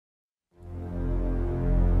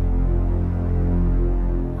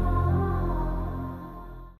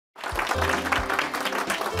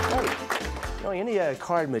know, any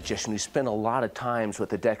card magician who spent a lot of times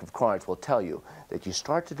with a deck of cards will tell you that you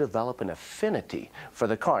start to develop an affinity for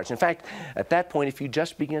the cards. In fact, at that point, if you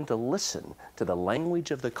just begin to listen to the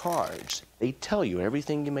language of the cards, they tell you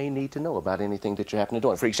everything you may need to know about anything that you happen to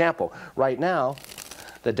do. For example, right now,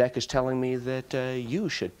 the deck is telling me that you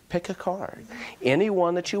should pick a card, any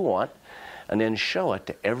one that you want, and then show it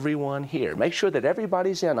to everyone here. Make sure that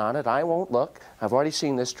everybody's in on it. I won't look. I've already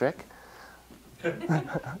seen this trick.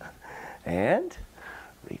 And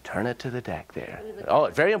return it to the deck there. Oh,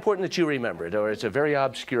 it's very important that you remember it, or it's a very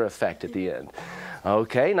obscure effect at the end.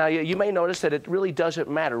 Okay, now you may notice that it really doesn't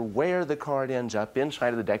matter where the card ends up inside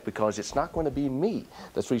of the deck, because it's not going to be me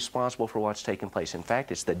that's responsible for what's taking place. In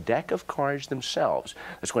fact, it's the deck of cards themselves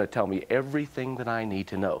that's going to tell me everything that I need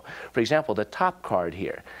to know. For example, the top card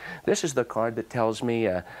here. This is the card that tells me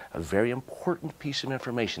a very important piece of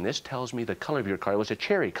information. This tells me the color of your card. It was a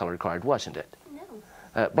cherry colored card, wasn't it?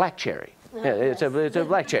 No. Black cherry. Yeah, it's a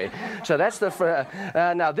black cherry. So that's the,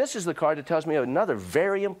 now this is the card that tells me another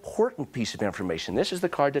very important piece of information. This is the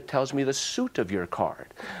card that tells me the suit of your card.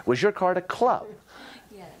 Was your card a club?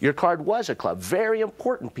 Yes. Your card was a club. Very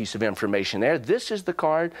important piece of information there. This is the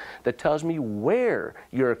card that tells me where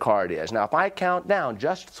your card is. Now if I count down,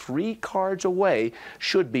 just 3 cards away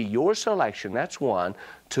should be your selection. That's 1,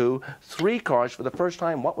 2, 3 cards for the first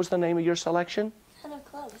time. What was the name of your selection? 10 of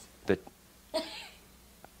clubs.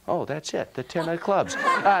 Oh, that's it, the 10 of clubs.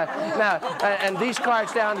 And these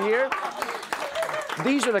cards down here,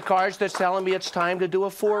 these are the cards that's telling me it's time to do a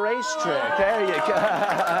 4-ace trick. There you go.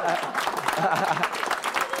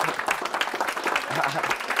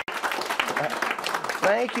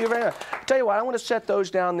 Thank you very much. Tell you what, I want to set those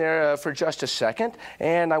down there for just a second,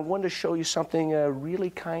 and I want to show you something really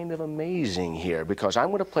kind of amazing here, because I'm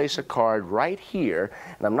going to place a card right here,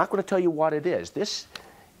 and I'm not going to tell you what it is. This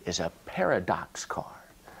is a paradox card.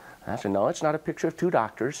 No, it's not a picture of 2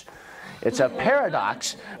 doctors. It's a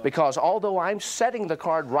paradox, because although I'm setting the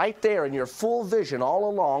card right there in your full vision all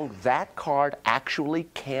along, that card actually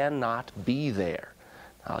cannot be there.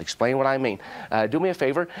 I'll explain what I mean. Do me a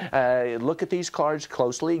favor, look at these cards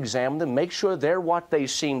closely, examine them, make sure they're what they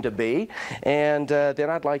seem to be, and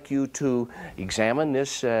then I'd like you to examine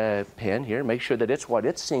this pen here, make sure that it's what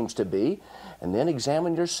it seems to be, and then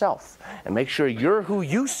examine yourself and make sure you're who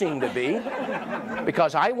you seem to be,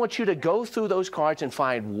 because I want you to go through those cards and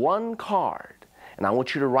find one card, and I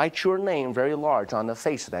want you to write your name very large on the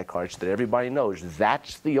face of that card so that everybody knows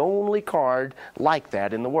that's the only card like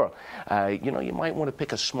that in the world. You know, you might want to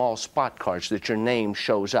pick a small spot card so that your name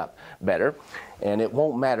shows up better, and it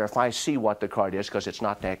won't matter if I see what the card is, because it's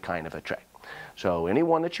not that kind of a trick. So any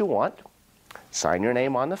one that you want, sign your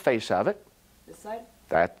name on the face of it. This side?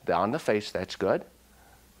 That on the face, that's good.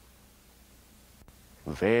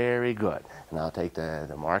 Very good. And I'll take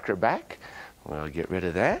the marker back. We'll get rid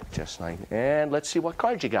of that, just like, and let's see what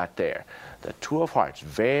card you got there. The 2 of hearts.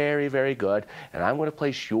 Very, very good. And I'm going to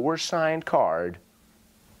place your signed card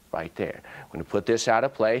right there. I'm going to put this out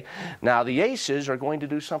of play. Now the aces are going to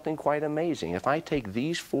do something quite amazing. If I take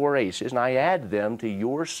these 4 aces and I add them to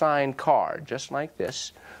your signed card, just like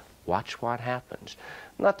this, watch what happens.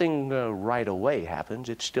 Nothing right away happens.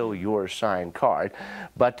 It's still your signed card.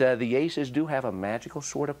 But the aces do have a magical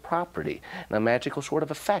sort of property and a magical sort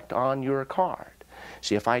of effect on your card.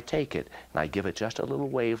 See, if I take it and I give it just a little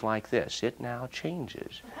wave like this, it now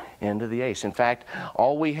changes into the ace. In fact,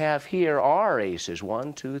 all we have here are aces.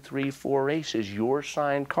 1, 2, 3, 4 aces. Your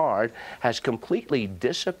signed card has completely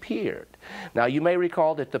disappeared. Now, you may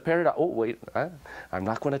recall that the paradox... Oh, wait. I'm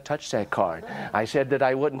not going to touch that card. I said that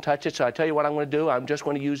I wouldn't touch it, so I tell you what I'm going to do. I'm just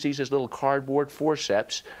going to use these as little cardboard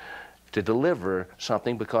forceps to deliver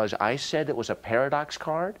something, because I said it was a paradox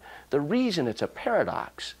card. The reason it's a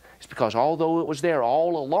paradox is because although it was there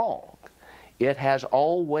all along, it has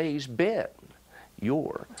always been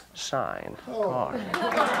your signed card.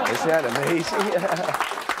 Isn't that amazing?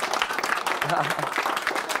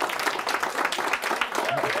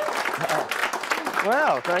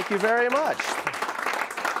 Well, thank you very much.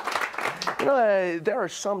 You know, there are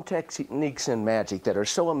some techniques in magic that are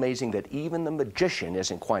so amazing that even the magician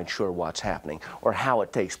isn't quite sure what's happening or how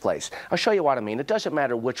it takes place. I'll show you what I mean. It doesn't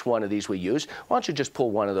matter which one of these we use. Why don't you just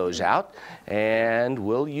pull one of those out, and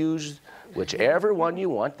we'll use whichever one you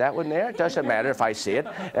want. That one there, it doesn't matter if I see it.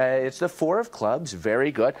 It's the 4 of clubs.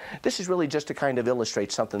 Very good. This is really just to kind of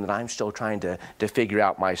illustrate something that I'm still trying to figure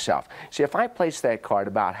out myself. See, if I place that card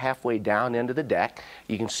about halfway down into the deck,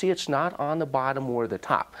 you can see it's not on the bottom or the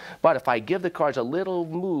top. But if I give the cards a little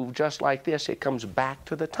move just like this, it comes back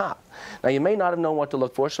to the top. Now, you may not have known what to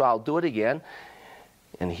look for, so I'll do it again.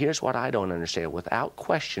 And here's what I don't understand. Without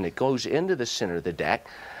question, it goes into the center of the deck.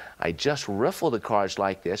 I just riffle the cards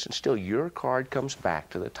like this, and still your card comes back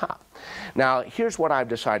to the top. Now, here's what I've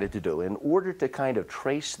decided to do. In order to kind of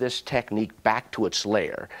trace this technique back to its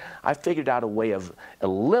lair, I figured out a way of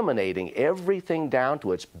eliminating everything down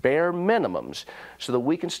to its bare minimums so that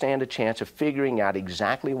we can stand a chance of figuring out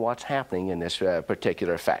exactly what's happening in this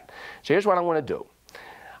particular effect. So here's what I'm going to do.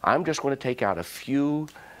 I'm just going to take out a few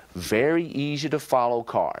very easy to follow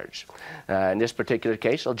cards. In this particular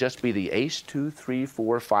case, it'll just be the ace, 2, 3,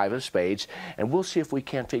 4, 5 of spades, and we'll see if we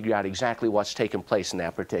can't figure out exactly what's taking place in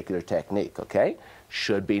that particular technique, okay?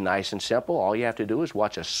 Should be nice and simple. All you have to do is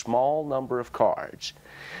watch a small number of cards.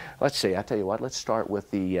 Let's see, I'll tell you what, let's start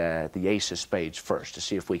with the ace of spades first to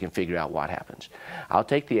see if we can figure out what happens. I'll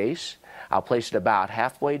take the ace, I'll place it about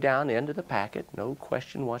halfway down into the packet, no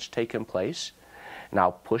question what's taking place, and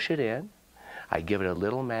I'll push it in. I give it a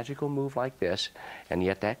little magical move like this, and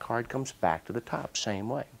yet that card comes back to the top, same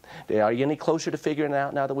way. Are you any closer to figuring it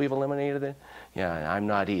out now that we've eliminated it? Yeah, I'm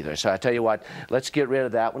not either. So I tell you what, let's get rid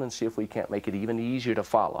of that one and see if we can't make it even easier to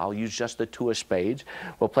follow. I'll use just the 2 of spades.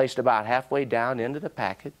 We'll place it about halfway down into the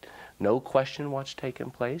packet. No question what's taking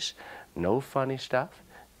place. No funny stuff.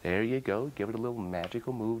 There you go. Give it a little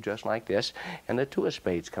magical move just like this, and the 2 of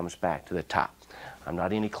spades comes back to the top. I'm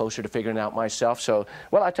not any closer to figuring it out myself, so,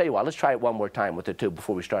 well, I'll tell you what, let's try it one more time with the 2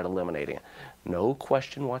 before we start eliminating it. No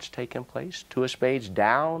question what's taking place. 2 of spades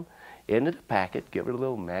down into the packet. Give it a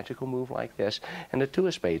little magical move like this, and the 2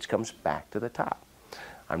 of spades comes back to the top.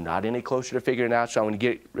 I'm not any closer to figuring it out, so I'm going to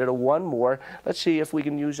get rid of one more. Let's see if we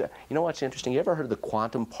can use it. You know what's interesting? You ever heard of the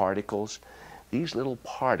quantum particles? These little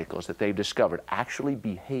particles that they've discovered actually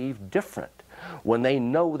behave different when they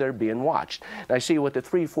know they're being watched. Now, I see with the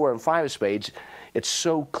 3, 4, and 5 of spades, it's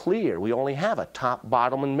so clear. We only have a top,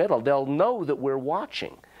 bottom, and middle. They'll know that we're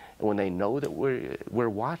watching. And when they know that we're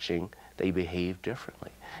watching, they behave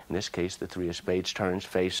differently. In this case, the 3 of spades turns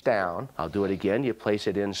face down. I'll do it again. You place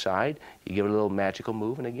it inside. You give it a little magical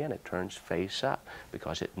move, and again, it turns face up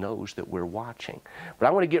because it knows that we're watching. But I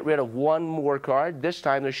want to get rid of one more card. This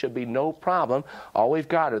time, there should be no problem. All we've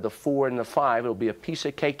got are the 4 and the 5. It'll be a piece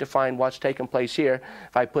of cake to find what's taking place here.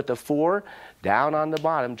 If I put the 4 down on the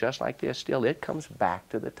bottom, just like this, still, it comes back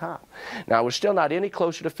to the top. Now, we're still not any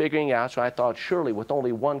closer to figuring out, so I thought, surely, with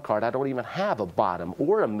only one card, I don't even have a bottom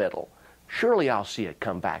or a middle. Surely I'll see it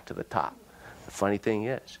come back to the top. The funny thing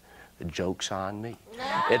is, the joke's on me.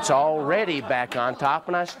 It's already back on top,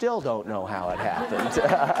 and I still don't know how it happened.